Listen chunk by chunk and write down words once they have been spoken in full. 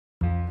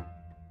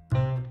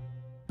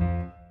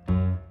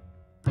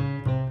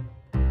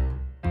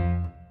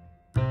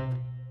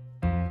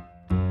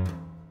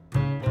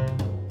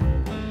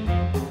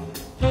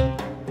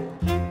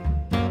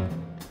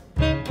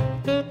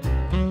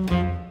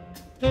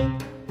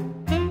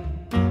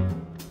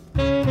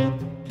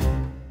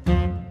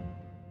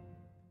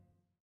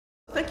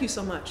thank you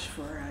so much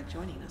for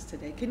joining us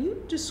today. Can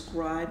you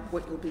describe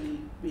what you'll be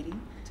reading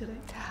today?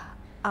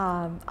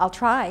 I'll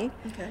try.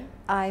 Okay.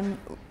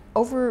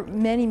 Over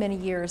many, many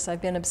years,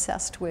 I've been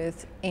obsessed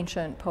with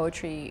ancient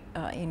poetry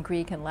in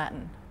Greek and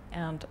Latin.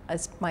 And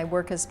as my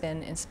work has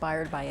been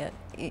inspired by it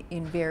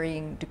in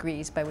varying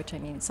degrees, by which I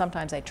mean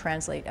sometimes I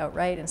translate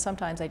outright, and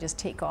sometimes I just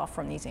take off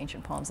from these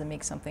ancient poems and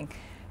make something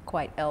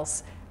quite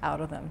else out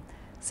of them.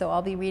 So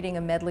I'll be reading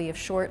a medley of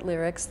short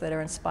lyrics that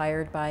are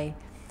inspired by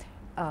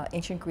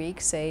ancient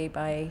Greek, say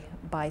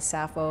by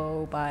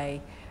Sappho, by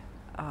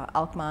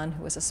Alcman,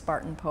 who was a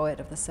Spartan poet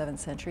of the 7th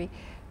century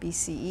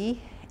BCE.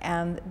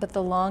 But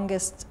the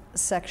longest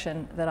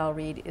section that I'll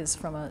read is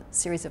from a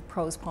series of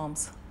prose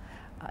poems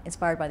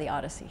inspired by the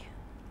Odyssey.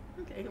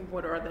 Okay, and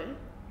what are they?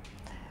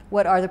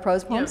 What are the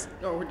prose poems?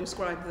 Yeah, or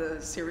describe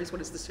the series.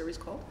 What is the series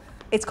called?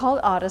 It's called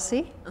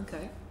Odyssey.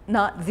 Okay.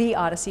 Not the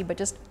Odyssey, but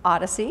just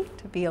Odyssey,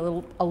 to be a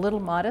little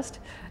modest.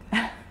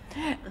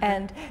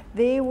 And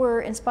they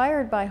were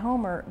inspired by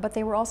Homer, but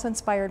they were also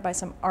inspired by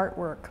some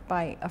artwork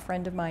by a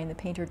friend of mine, the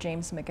painter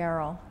James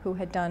McGarrell, who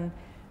had done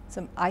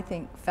some, I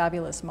think,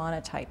 fabulous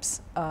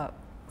monotypes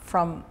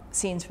from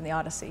scenes from the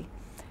Odyssey.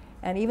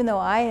 And even though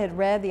I had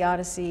read the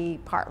Odyssey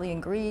partly in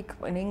Greek,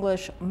 in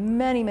English,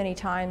 many, many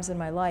times in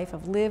my life,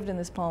 I've lived in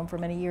this poem for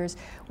many years,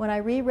 when I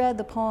reread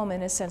the poem,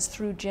 in a sense,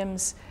 through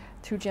Jim's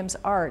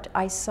art,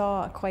 I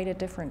saw quite a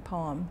different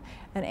poem,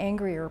 an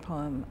angrier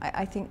poem.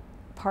 I think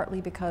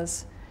partly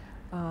because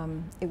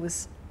it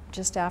was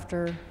just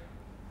after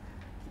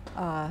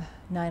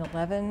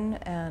 9/11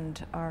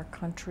 and our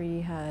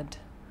country had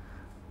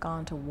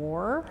gone to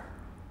war,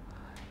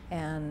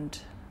 and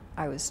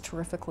I was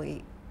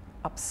terrifically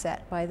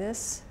upset by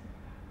this,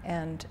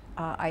 and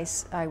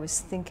I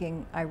was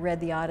thinking, I read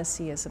the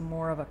Odyssey as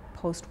more of a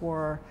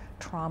post-war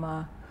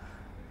trauma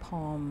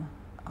poem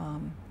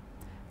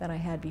than I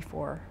had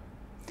before,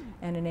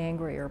 and an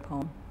angrier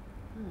poem.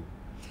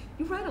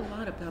 You write a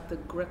lot about the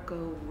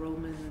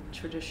Greco-Roman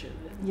tradition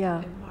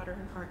in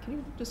modern art. Can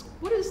you just,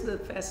 what is the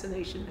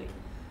fascination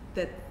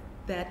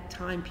that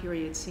time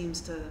period seems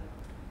to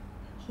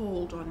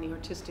hold on the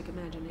artistic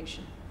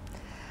imagination?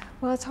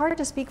 Well, it's hard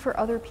to speak for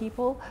other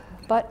people,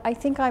 but I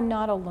think I'm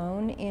not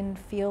alone in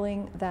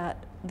feeling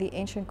that the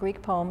ancient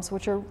Greek poems,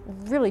 which are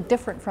really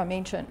different from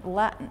ancient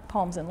Latin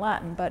poems in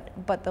Latin,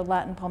 but the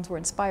Latin poems were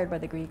inspired by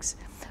the Greeks,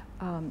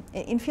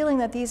 in feeling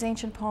that these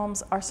ancient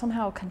poems are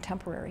somehow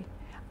contemporary.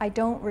 I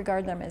don't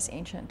regard them as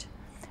ancient,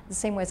 the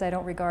same way as I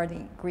don't regard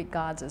the Greek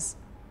gods as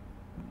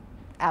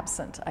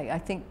absent. I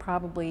think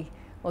probably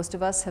most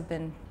of us have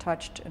been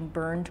touched and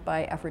burned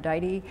by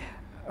Aphrodite,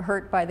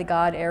 hurt by the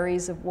god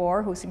Ares of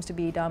war, who seems to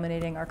be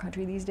dominating our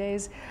country these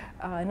days.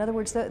 In other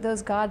words,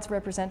 those gods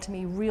represent to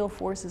me real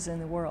forces in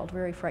the world,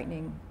 very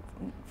frightening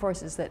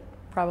forces that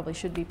probably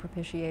should be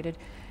propitiated.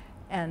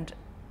 And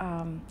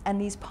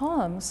these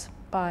poems,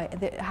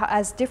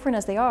 as different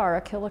as they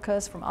are,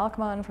 Achillicus from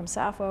Alcman, from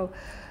Sappho,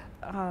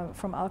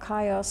 from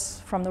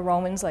Alcaios, from the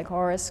Romans like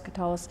Horace,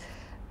 Catullus,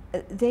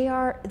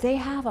 they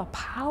have a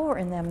power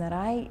in them that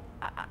I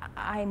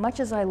much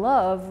as I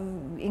love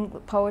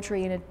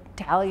poetry in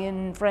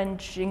Italian,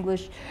 French,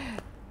 English,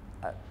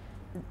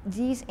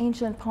 these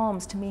ancient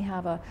poems to me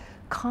have a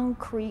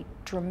concrete,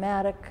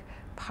 dramatic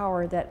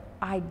power that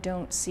I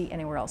don't see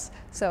anywhere else.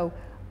 So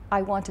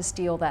I want to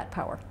steal that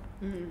power.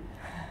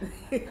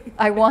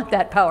 I want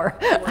that power.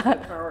 You want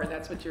that power, and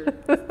that's what you're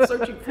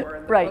searching for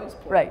in the prose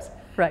poems.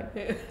 Right.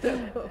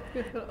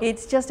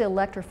 It's just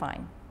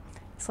electrifying.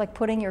 It's like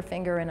putting your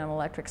finger in an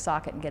electric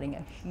socket and getting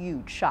a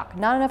huge shock.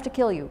 Not enough to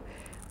kill you,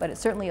 but it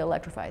certainly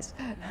electrifies.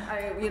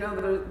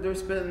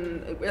 There's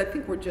been, I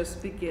think we're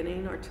just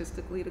beginning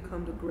artistically to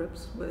come to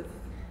grips with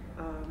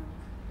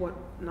what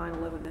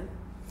 9/11 meant.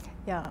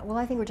 Yeah, well,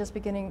 I think we're just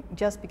beginning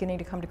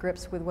to come to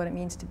grips with what it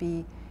means to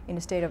be in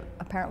a state of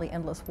apparently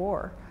endless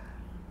war.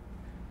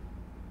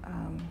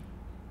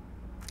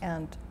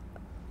 And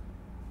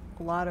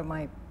a lot of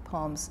my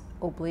poems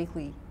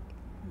obliquely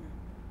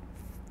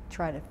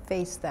try to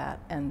face that,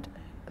 and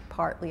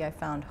partly I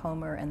found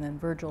Homer and then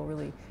Virgil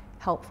really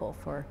helpful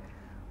for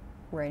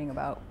writing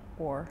about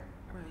war,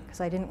 because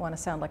I didn't want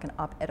to sound like an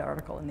op-ed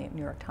article in the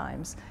New York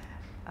Times,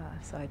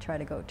 so I try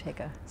to take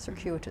a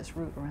circuitous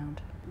route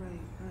around. Right.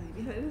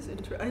 Yeah, it is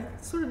interesting. I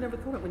sort of never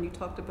thought of when you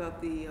talked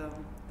about the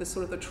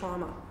sort of the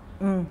trauma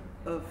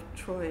of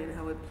Troy and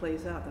how it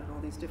plays out in all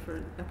these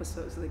different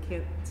episodes. They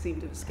can't seem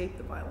to escape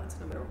the violence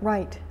no matter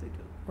what they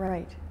do.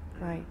 Right.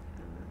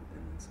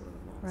 Sort of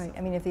Right.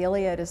 I mean, if the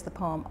Iliad is the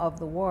poem of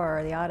the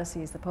war, the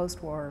Odyssey is the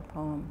post-war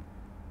poem.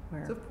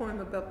 It's a poem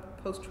about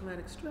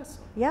post-traumatic stress.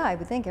 Yeah, I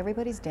would think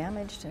everybody's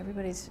damaged.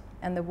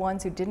 And the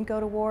ones who didn't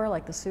go to war,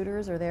 like the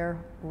suitors, are there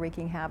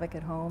wreaking havoc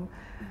at home.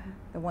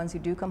 The ones who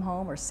do come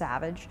home are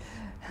savage.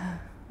 How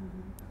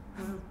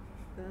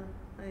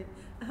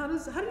do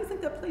you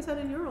think that plays out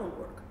in your own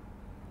work?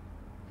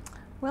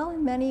 Well,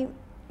 in many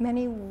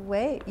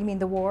ways. You mean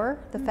the war,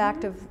 the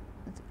fact of.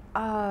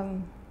 The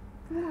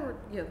war.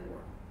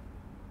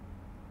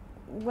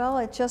 Well,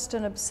 it's just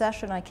an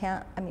obsession I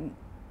can't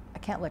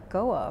let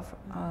go of.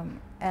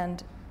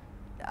 And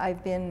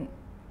I've been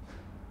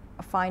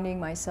finding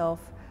myself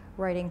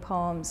writing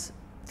poems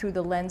through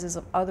the lenses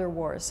of other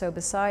wars. So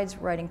besides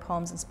writing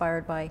poems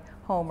inspired by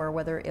Homer,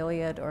 whether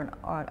Iliad or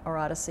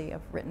Odyssey,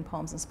 I've written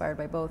poems inspired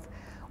by both,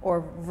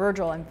 or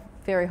Virgil, I'm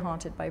very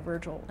haunted by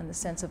Virgil in the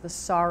sense of the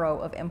sorrow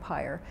of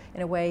empire.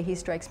 In a way, he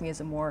strikes me as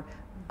a more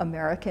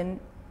American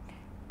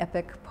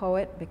epic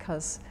poet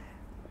because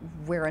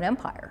we're an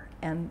empire,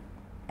 and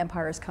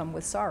empires come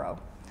with sorrow.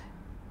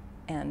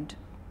 And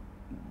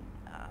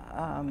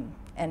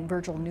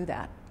Virgil knew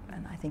that,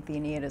 and I think the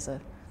Aeneid is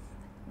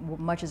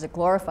much as it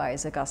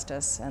glorifies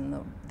Augustus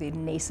and the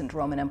nascent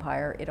Roman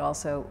Empire, it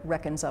also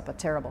reckons up a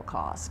terrible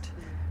cost.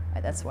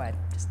 That's why I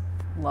just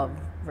love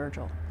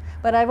Virgil.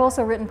 But I've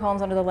also written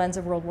poems under the lens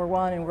of World War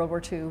I and World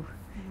War II.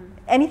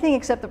 Anything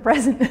except the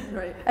present.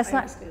 Right. That's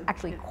not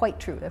actually quite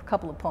true. There are a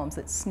couple of poems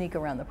that sneak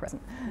around the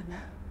present.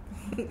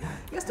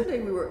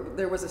 Yesterday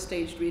there was a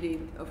staged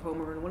reading of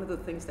Homer, and one of the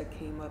things that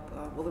came up,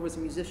 well, there was a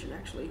musician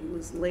actually who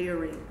was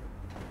layering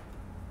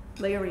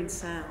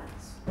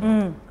sounds,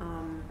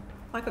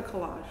 like a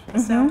collage, a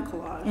sound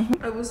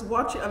collage. I was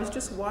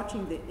just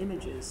watching the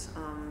images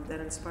that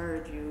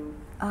inspired you,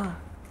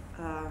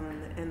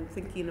 and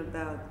thinking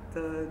about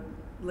the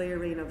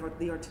layering of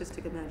the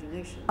artistic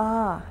imagination.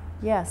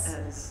 Yes.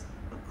 As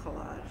a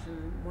collage,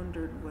 and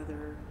wondered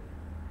whether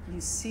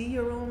you see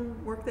your own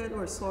work then,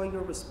 or saw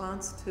your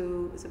response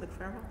to, is it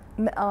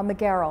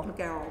McGarrell's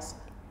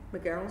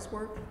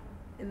work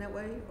in that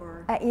way,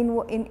 or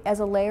as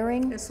a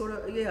layering? As sort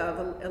of,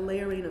 a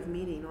layering of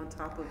meaning on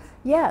top of.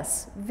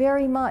 Yes,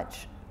 very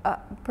much.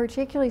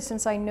 Particularly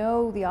since I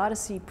know the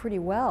Odyssey pretty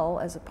well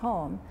as a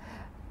poem,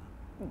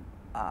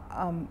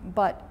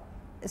 but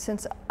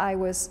since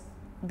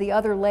the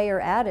other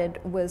layer added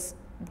was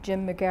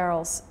Jim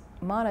McGarrell's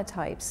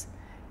monotypes.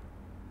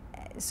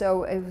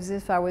 So it was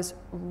as if I was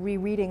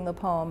rereading the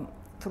poem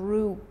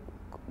through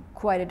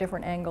quite a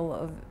different angle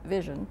of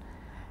vision,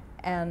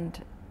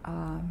 and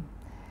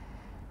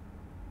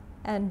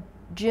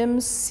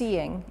Jim's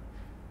seeing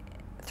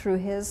through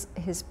his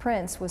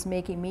prints was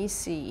making me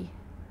see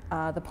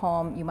the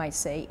poem, you might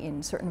say,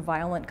 in certain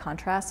violent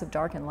contrasts of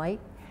dark and light,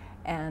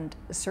 and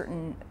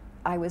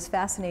I was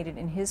fascinated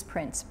in his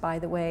prints by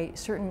the way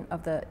certain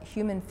of the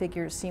human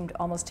figures seemed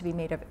almost to be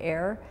made of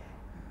air,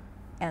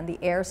 and the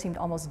air seemed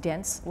almost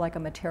dense like a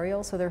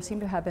material, so there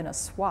seemed to have been a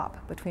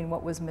swap between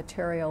what was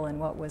material and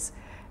what was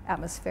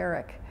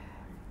atmospheric.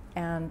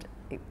 And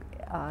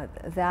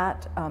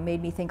that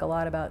made me think a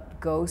lot about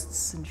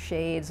ghosts and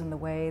shades and the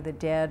way the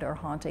dead are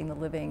haunting the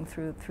living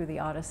through the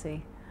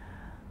Odyssey.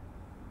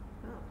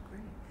 Oh,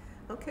 great.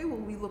 Okay, well,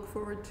 we look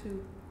forward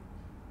to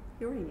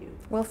hearing you.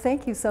 Well,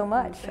 thank you so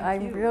much.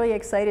 I'm really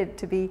excited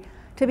to be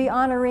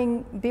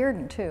honoring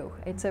Bearden too.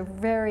 It's a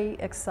very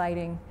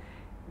exciting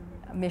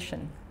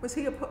mission. Was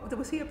he a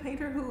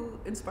painter who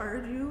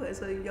inspired you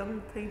as a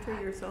young painter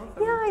yourself?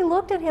 Yeah, I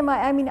looked at him.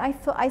 I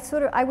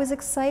was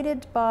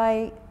excited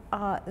by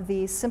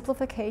the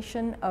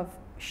simplification of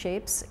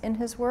shapes in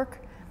his work,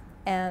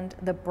 and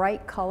the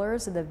bright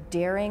colors and the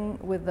daring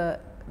with the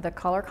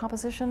color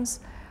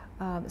compositions.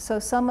 So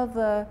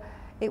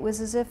it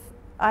was as if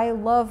I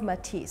love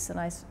Matisse,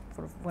 and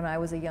when I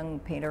was a young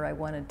painter, I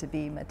wanted to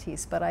be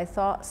Matisse, but I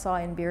saw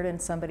in Bearden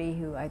somebody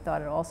who I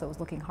thought also was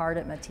looking hard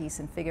at Matisse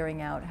and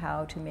figuring out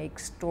how to make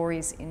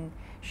stories in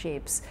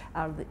shapes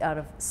out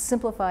of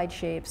simplified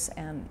shapes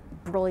and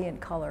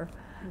brilliant color.